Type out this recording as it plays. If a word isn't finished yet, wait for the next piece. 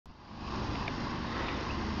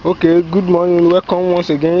Okay, good morning, welcome once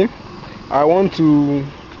again. I want to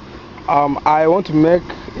make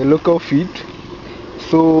a local feed.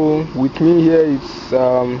 So with me here is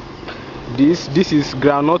this is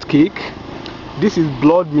groundnut cake. This is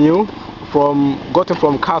blood meal gotten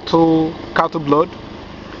from cattle blood.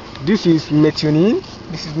 This is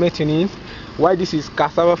methionine. Why this is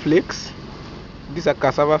cassava flakes. These are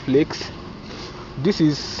cassava flakes. This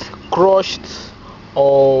is crushed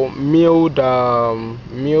or milled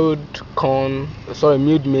corn,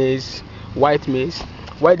 milled maize, white maize.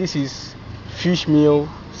 Why this is fish meal,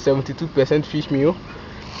 72% fish meal.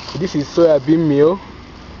 This is soybean meal.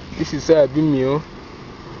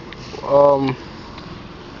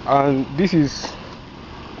 And this is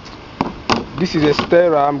a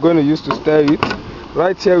stirrer I'm going to use to stir it.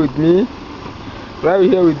 Right here with me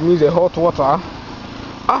is a hot water.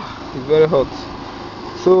 It's very hot.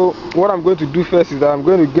 So what I'm going to do first is that I'm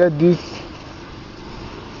going to get this.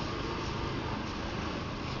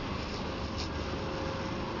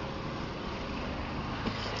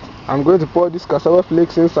 I'm going to pour this cassava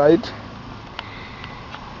flakes inside.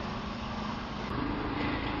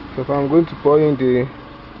 So I'm going to pour in the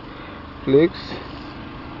flakes.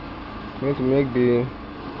 I'm going to make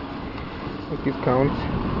it count.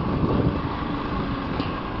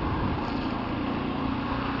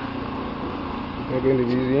 It's not going to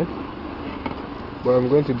be easy, but I'm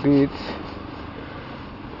going to do it.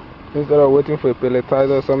 Instead of waiting for a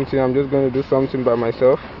pelletizer or something, I'm just going to do something by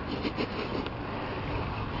myself.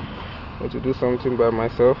 They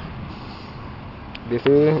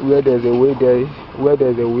say where there's a will,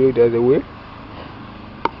 there's a way.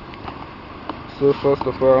 So first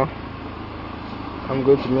of all, I'm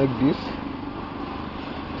going to make this.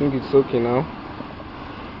 I think it's okay now.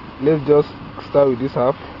 Let's just start with this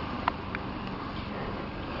half.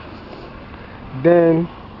 Then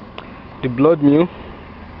the blood meal.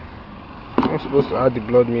 I'm supposed to add the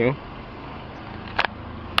blood meal.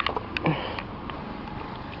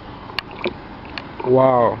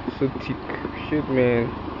 Wow, so thick. Shit, man.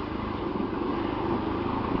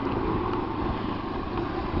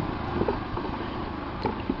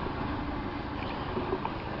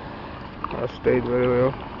 I stayed very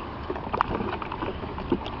well.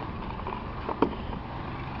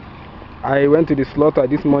 I went to the slaughter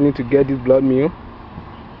this morning to get this blood meal.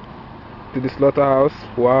 To the slaughterhouse.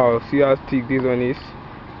 Wow, see how thick this one is.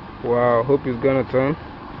 Wow, hope it's gonna turn.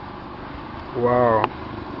 Wow.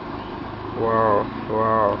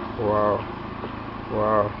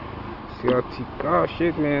 See how thick.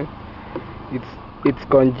 Shit, man. It's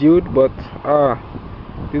congealed, but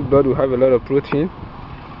this blood will have a lot of protein.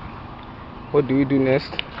 What do we do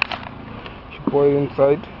next? Should pour it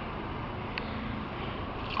inside.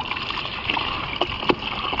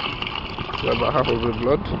 So about half of the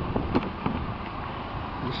blood.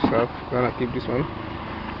 This half, gonna keep this one.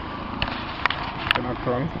 Gonna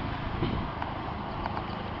turn.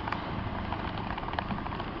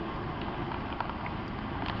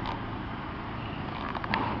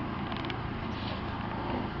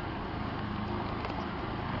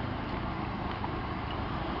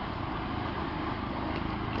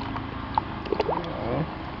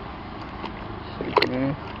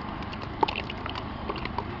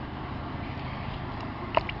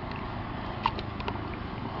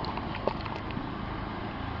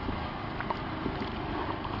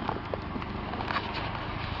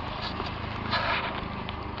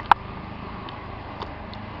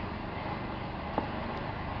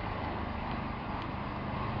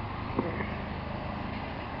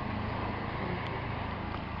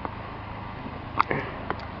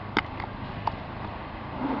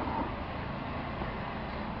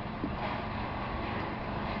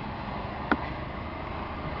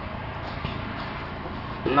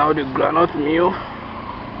 Now the groundnut meal,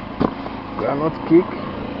 groundnut cake.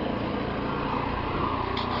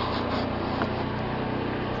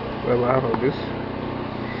 Grab half of this.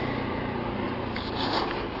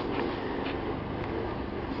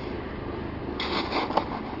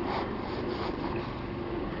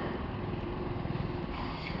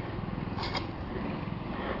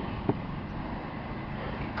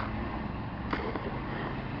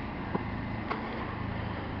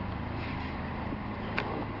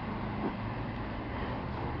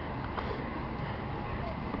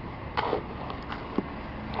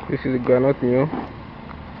 This is the groundnut meal.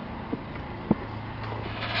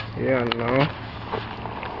 Yeah, now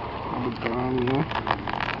the ground meal.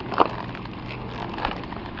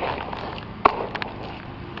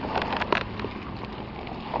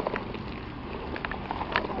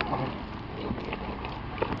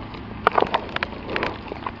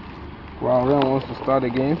 Wow, Ren wants to start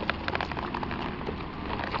again.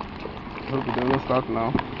 hope it doesn't start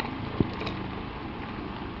now.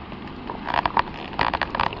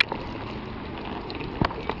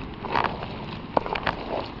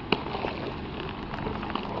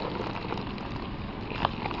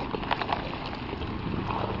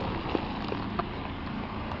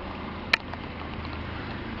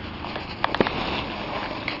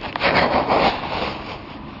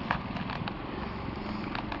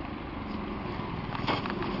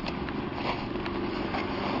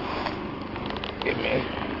 Man.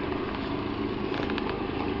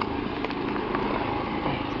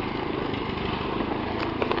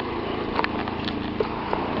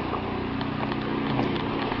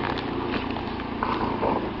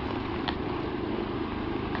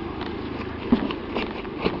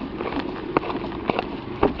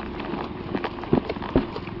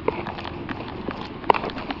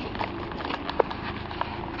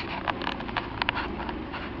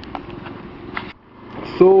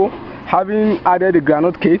 So having added the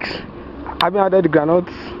granite cake,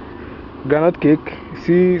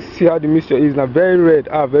 see how the mixture is now, very red,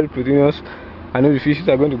 very proteinous. I know the fishes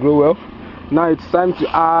are going to grow well. Now it's time to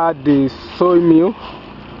add the soy meal.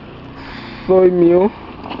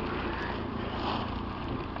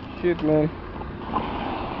 Shit, man.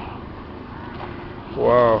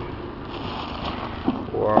 Wow,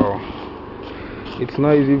 it's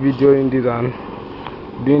not easy videoing this and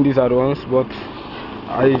doing this at once, but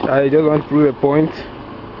I just want to prove a point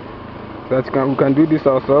that we can do this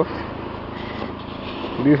ourselves.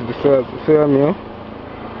 This is the soya meal.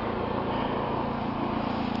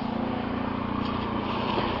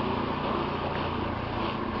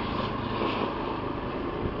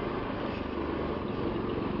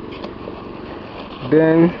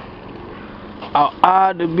 Then I'll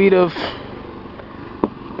add a bit of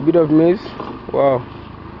maize. Wow,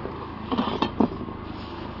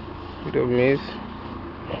 bit of maize.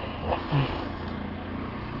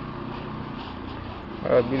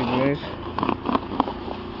 A bit of maize.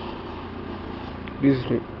 This is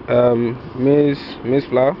maize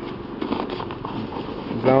flour,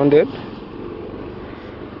 grounded,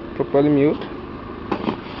 properly milled.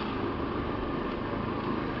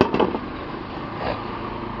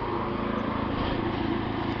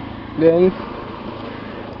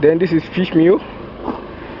 Then this is fish meal.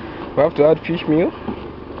 We have to add fish meal.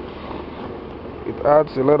 It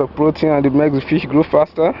adds a lot of protein and it makes the fish grow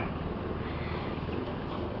faster.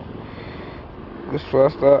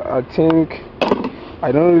 I think,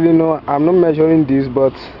 I don't really know, I'm not measuring this,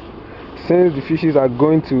 but since the fishes are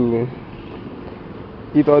going to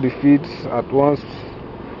eat all the feeds at once,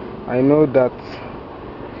 I know that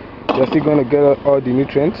they're still going to get all the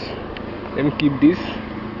nutrients. Let me keep this.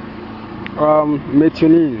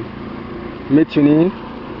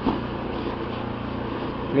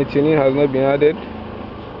 Methionine has not been added.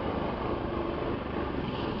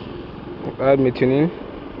 Add methionine.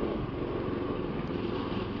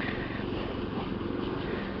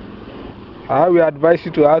 I will advise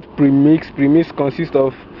you to add premix. Premix consists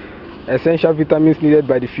of essential vitamins needed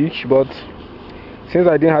by the fish, but since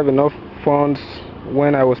I didn't have enough funds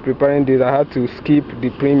when I was preparing this, I had to skip the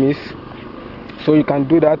premix. So you can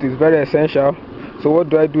do that, it's very essential. So what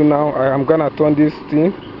do I do now? I am gonna turn this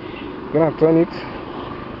thing, gonna turn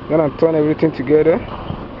everything together.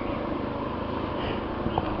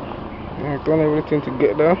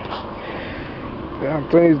 I'm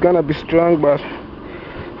turning, it's gonna be strong, but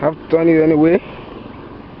I have to turn it anyway.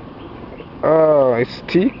 Oh, it's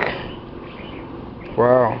thick.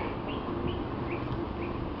 Wow.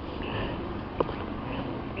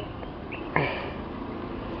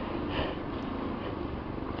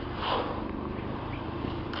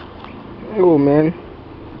 Oh man,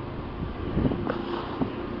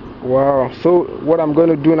 wow. So what I'm going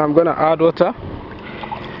to do now, I'm going to add water. I'm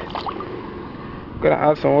going to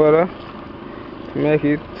add some water to make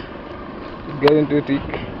it get into thick.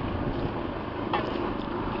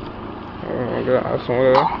 I'm going to add some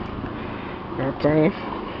water. I'm turn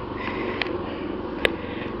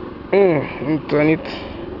it. Turn it.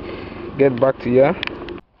 Get back to here.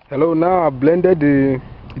 Hello, now I've blended the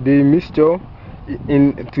mixture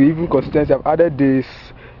into even consistency. I've added the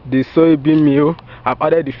soybean meal, I've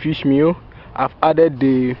added the fish meal, I've added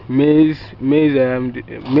the maize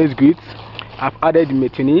grits, I've added the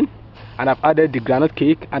methionine, and I've added the granite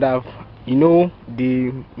cake, and I've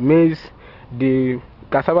the maize, the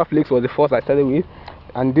cassava flakes was the first I started with,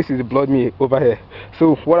 and this is the blood meal over here.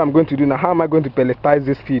 So what I'm going to do now, how am I going to pelletize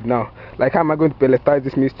this feed now? Like, how am I going to pelletize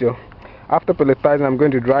this mixture? After pelletizing, I'm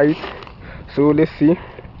going to dry it. So let's see.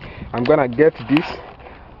 I'm gonna get this,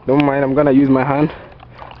 don't mind, I'm gonna use my hand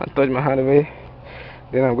and touch my hand away.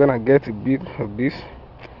 Then I'm gonna get a bit of this,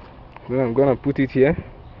 Then I'm gonna put it here.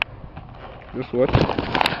 Just watch.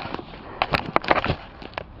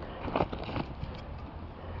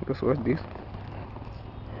 Just watch this.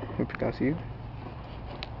 Hope you can see it.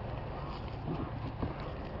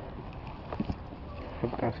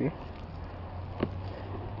 Hope you can see.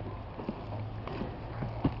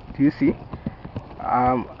 Do you see?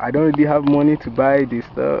 I don't really have money to buy this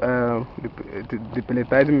the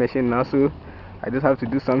pelletizing machine now, so I just have to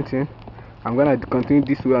do something. I'm gonna continue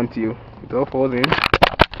this way until it all falls in.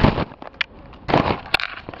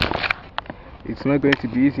 It's not going to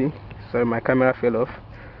be easy. Sorry, my camera fell off.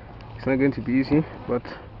 It's not going to be easy, but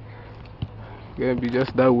it's going to be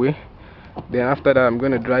just that way. Then after that, I'm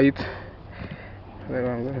going to dry it.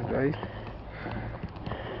 I'm going to dry it.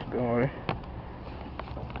 Don't worry.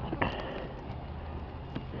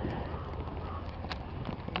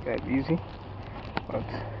 That's easy, but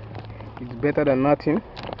it's better than nothing.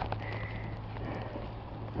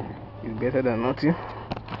 It's better than nothing.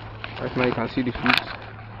 Right now you can see the feet.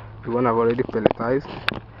 The one I've already pelletized.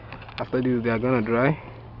 After this, they are gonna dry.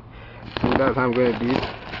 So that's how I'm gonna do it.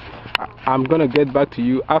 I'm gonna get back to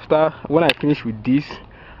you after when I finish with this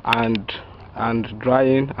and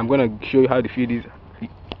drying. I'm gonna show you how the feed is.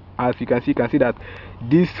 As you can see that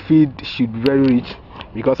this feed should be very rich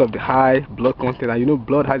because of the high blood content, and you know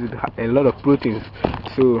blood has a lot of proteins.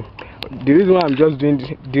 So the reason why I'm just doing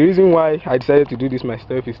this, the reason why I decided to do this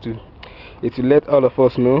myself is to let all of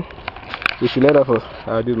us know. It should let us.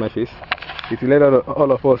 I'll do my face. It will let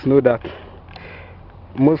all of us know that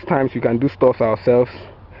most times we can do stuff ourselves.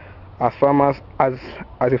 As farmers, as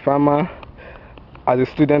a farmer, as a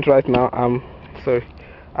student right now,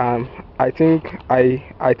 I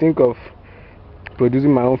think of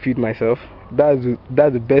producing my own feed myself. That's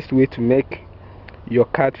the best way to make your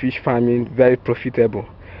catfish farming very profitable,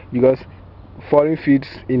 because foreign feeds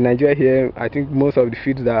in Nigeria here, I think most of the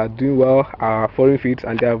feeds that are doing well are foreign feeds,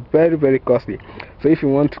 and they are very, very costly. So if you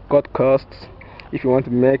want to cut costs, if you want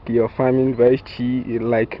to make your farming very cheap,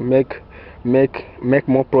 like make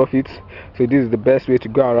more profits, so this is the best way to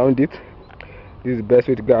go around it.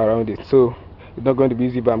 So it's not going to be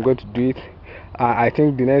easy, but I'm going to do it. I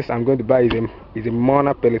think the next I'm going to buy is a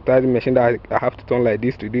mono pelletizing machine that I have to turn like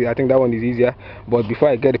this to do. I think that one is easier, but before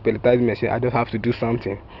I get the pelletizing machine, I just have to do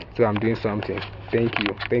something. So I'm doing something. Thank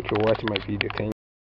you for watching my video. Thank you.